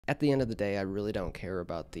At the end of the day, I really don't care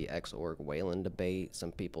about the Xorg Wayland debate.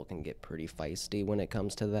 Some people can get pretty feisty when it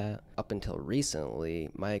comes to that. Up until recently,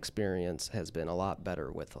 my experience has been a lot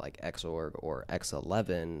better with like Xorg or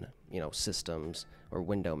X11, systems or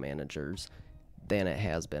window managers than it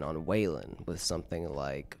has been on Wayland with something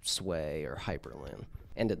like Sway or Hyprland.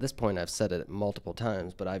 And at this point, I've said it multiple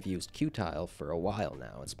times, but I've used Qtile for a while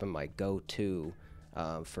now. It's been my go-to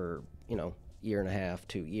for, year and a half,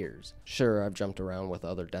 2 years. Sure, I've jumped around with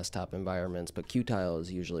other desktop environments, but Qtile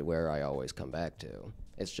is usually where I always come back to.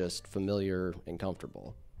 It's just familiar and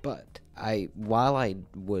comfortable. But while I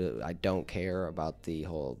don't care about the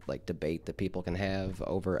whole like debate that people can have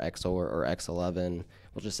over XOR or X11,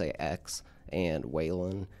 we'll just say X and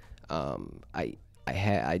Wayland.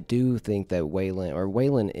 I do think that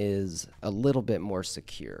Wayland is a little bit more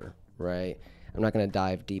secure, right? I'm not going to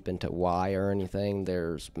dive deep into why or anything.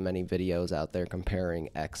 There's many videos out there comparing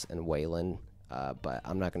X and Wayland, but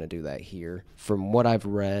I'm not going to do that here. From what I've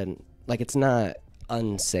read, like it's not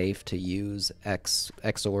unsafe to use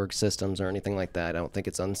Xorg systems or anything like that. I don't think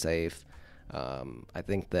it's unsafe. I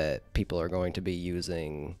think that people are going to be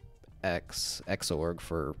using Xorg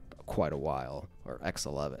for quite a while, or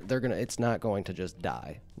X11. It's not going to just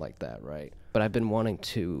die like that, right? But I've been wanting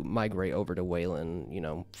to migrate over to Wayland,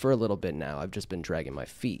 for a little bit now. I've just been dragging my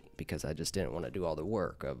feet because I just didn't want to do all the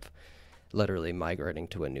work of literally migrating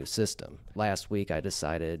to a new system. Last week, I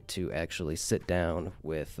decided to actually sit down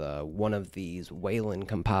with one of these Wayland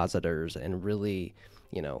compositors and really,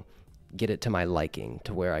 get it to my liking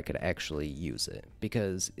to where I could actually use it.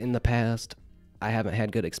 Because in the past, I haven't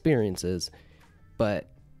had good experiences, but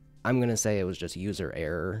I'm going to say it was just user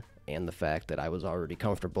error and the fact that I was already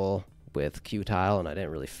comfortable with Qtile and I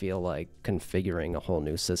didn't really feel like configuring a whole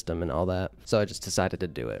new system and all that. So I just decided to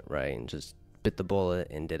do it, right? And just bit the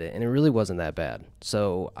bullet and did it. And it really wasn't that bad.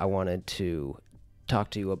 So I wanted to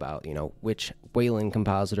talk to you about, which Wayland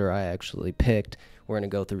compositor I actually picked. We're going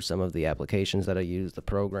to go through some of the applications that I use, the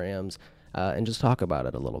programs, and just talk about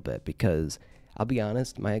it a little bit because I'll be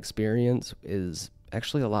honest, my experience is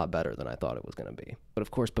actually a lot better than I thought it was going to be. But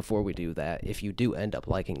of course, before we do that, if you do end up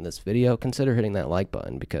liking this video, consider hitting that like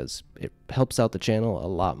button because it helps out the channel a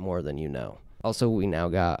lot more than you know. Also, we now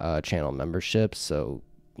got channel memberships, so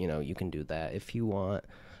you can do that if you want.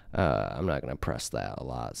 I'm not going to press that a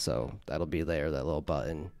lot, so that'll be there, that little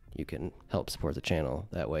button. You can help support the channel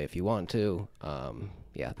that way if you want to.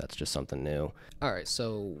 Yeah, that's just something new. All right,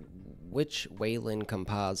 so which Wayland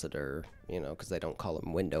compositor, because they don't call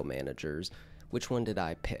them window managers, which one did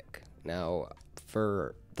I pick? Now,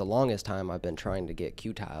 for the longest time, I've been trying to get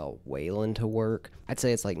Qtile Wayland to work. I'd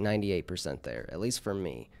say it's like 98% there, at least for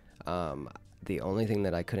me. The only thing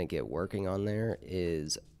that I couldn't get working on there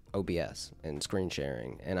is OBS and screen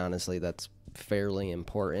sharing. And honestly, that's fairly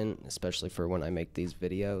important, especially for when I make these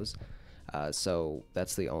videos. So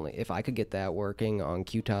that's the only... If I could get that working on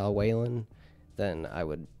Qtile Wayland, then I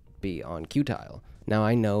would be on Qtile. Now,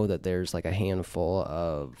 I know that there's like a handful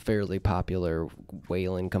of fairly popular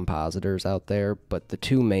Wayland compositors out there, but the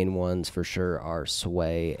two main ones for sure are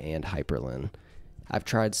Sway and Hyprland. I've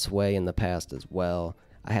tried Sway in the past as well.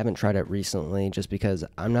 I haven't tried it recently just because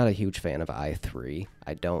I'm not a huge fan of i3.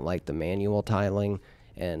 I don't like the manual tiling,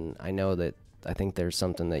 and I know that I think there's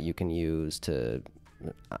something that you can use to...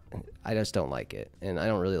 I just don't like it, and I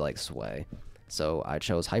don't really like Sway, so I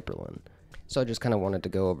chose Hyprland. So I just kind of wanted to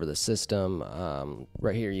go over the system.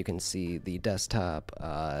 Right here you can see the desktop.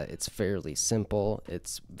 It's fairly simple.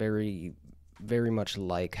 It's very, very much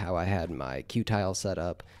like how I had my Qtile set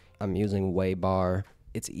up. I'm using Waybar.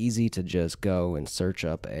 It's easy to just go and search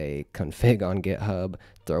up a config on GitHub,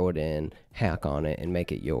 throw it in, hack on it, and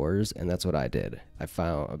make it yours, and that's what I did. I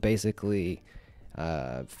found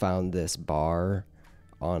this bar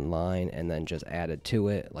online and then just added to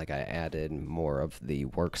it. Like I added more of the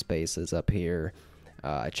workspaces up here.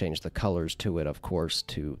 I changed the colors to it, of course,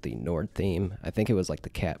 to the Nord theme. I think it was like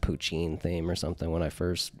the Cat Poutine theme or something when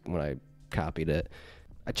I copied it.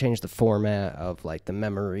 I changed the format of like the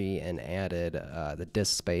memory and added the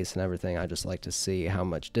disk space and everything. I just like to see how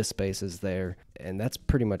much disk space is there, and that's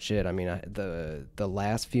pretty much it. I mean, the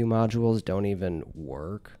last few modules don't even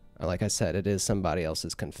work. Like I said, it is somebody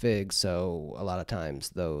else's config, so a lot of times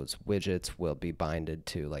those widgets will be binded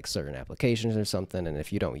to like certain applications or something, and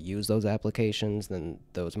if you don't use those applications, then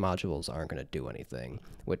those modules aren't going to do anything,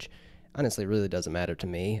 which honestly really doesn't matter to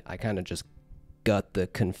me. I kind of just gut the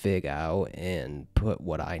config out and put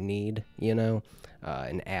what I need, and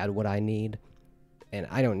add what I need, and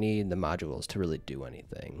I don't need the modules to really do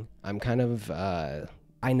anything. I'm kind of...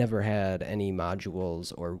 I never had any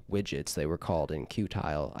modules or widgets, they were called, in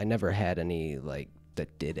Qtile. I never had any like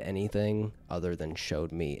that did anything other than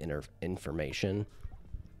showed me information.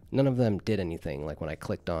 None of them did anything. Like when I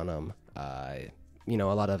clicked on them, you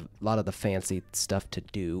know, a lot of the fancy stuff to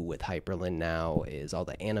do with Hyprland now is all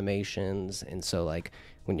the animations, and so like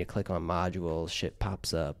when you click on modules, shit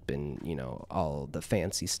pops up, and you know, all the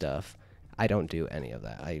fancy stuff. I don't do any of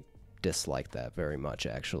that. I dislike that very much,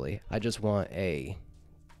 actually. I just want a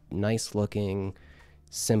nice looking,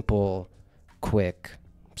 simple, quick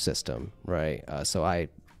system, right? So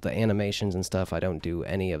the animations and stuff, I don't do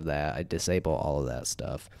any of that. I disable all of that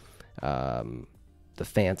stuff. The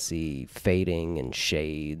fancy fading and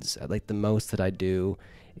shades, like the most that I do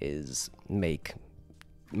is make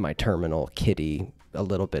my terminal kitty a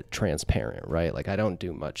little bit transparent, right? Like I don't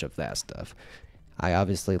do much of that stuff. I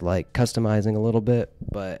obviously like customizing a little bit,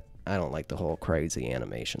 but I don't like the whole crazy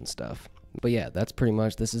animation stuff. But yeah, that's pretty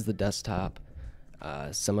much, this is the desktop.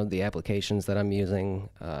 Some of the applications that I'm using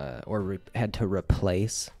or had to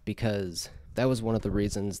replace, because that was one of the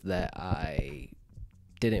reasons that I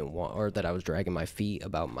didn't want, or that I was dragging my feet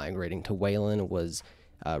about migrating to Wayland, was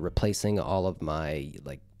replacing all of my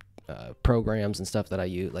like programs and stuff that I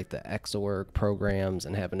use, like the Xorg programs,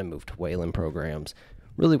 and having to move to Wayland programs.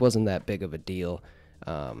 Really wasn't that big of a deal.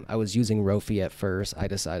 I was using Rofi at first. I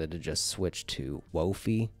decided to just switch to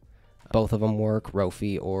Wofi. Both of them work,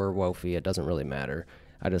 Rofi or Wofi, it doesn't really matter.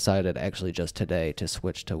 I decided actually just today to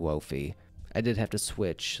switch to Wofi. I did have to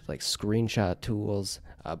switch like screenshot tools.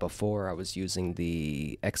 Before I was using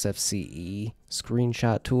the XFCE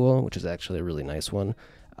screenshot tool, which is actually a really nice one,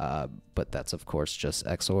 but that's of course just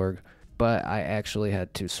Xorg. But I actually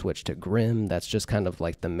had to switch to Grim. That's just kind of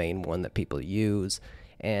like the main one that people use,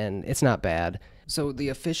 and it's not bad. So the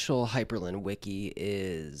official Hyprland wiki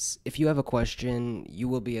is, if you have a question, you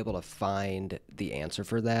will be able to find the answer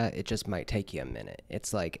for that. It just might take you a minute.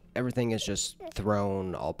 It's like everything is just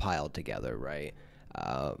thrown all piled together, right?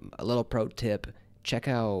 A little pro tip, check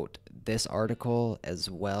out this article as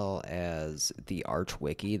well as the Arch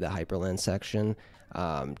wiki, the Hyprland section,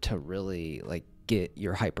 to really like get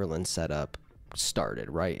your Hyprland setup started,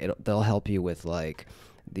 right? They'll help you with like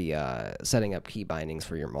the setting up key bindings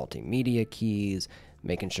for your multimedia keys,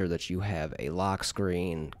 making sure that you have a lock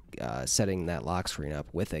screen, setting that lock screen up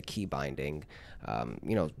with a key binding,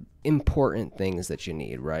 you know, important things that you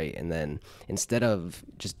need, right? And then instead of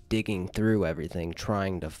just digging through everything,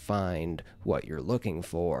 trying to find what you're looking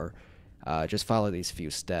for, just follow these few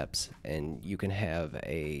steps and you can have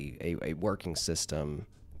a working system.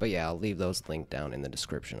 But yeah, I'll leave those linked down in the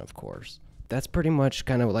description, of course. That's pretty much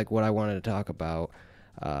kind of like what I wanted to talk about.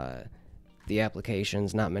 The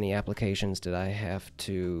applications, not many applications did I have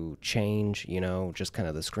to change, you know, just kind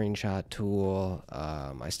of the screenshot tool.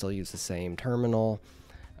 I still use the same terminal.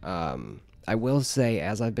 I will say,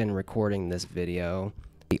 as I've been recording this video,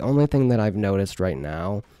 the only thing that I've noticed right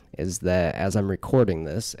now is that as I'm recording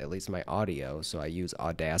this, at least my audio, so I use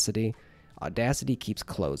Audacity, Audacity keeps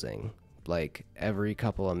closing. Like every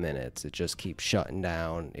couple of minutes, it just keeps shutting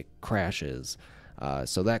down, it crashes.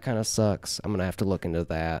 So that kind of sucks. I'm going to have to look into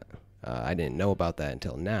that. I didn't know about that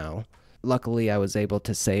until now. Luckily, I was able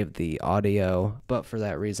to save the audio, but for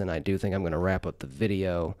that reason, I do think I'm going to wrap up the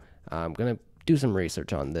video. I'm going to do some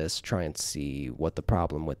research on this, try and see what the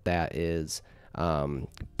problem with that is.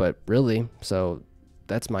 But really, so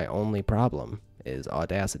that's my only problem, is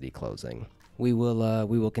Audacity closing. We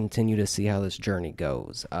will continue to see how this journey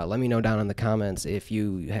goes. Let me know down in the comments if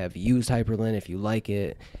you have used Hyprland, if you like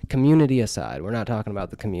it. Community aside, we're not talking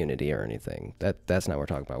about the community or anything. That's not what we're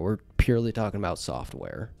talking about. We're purely talking about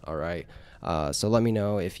software, all right? So let me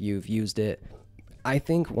know if you've used it. I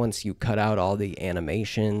think once you cut out all the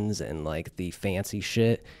animations and like the fancy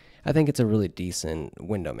shit, I think it's a really decent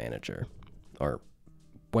window manager, or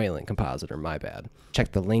Wayland compositor, my bad.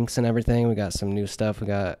 Check the links and everything. We got some new stuff. We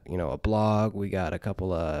got, you know, a blog. We got a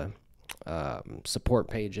couple of support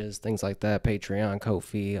pages, things like that. Patreon,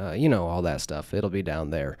 Ko-fi, you know, all that stuff. It'll be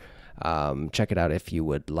down there. Check it out if you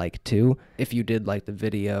would like to. If you did like the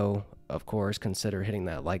video, of course, consider hitting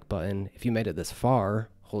that like button. If you made it this far,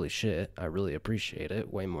 holy shit, I really appreciate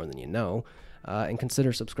it, way more than you know. And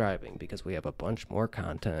consider subscribing, because we have a bunch more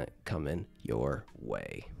content coming your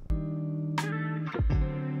way.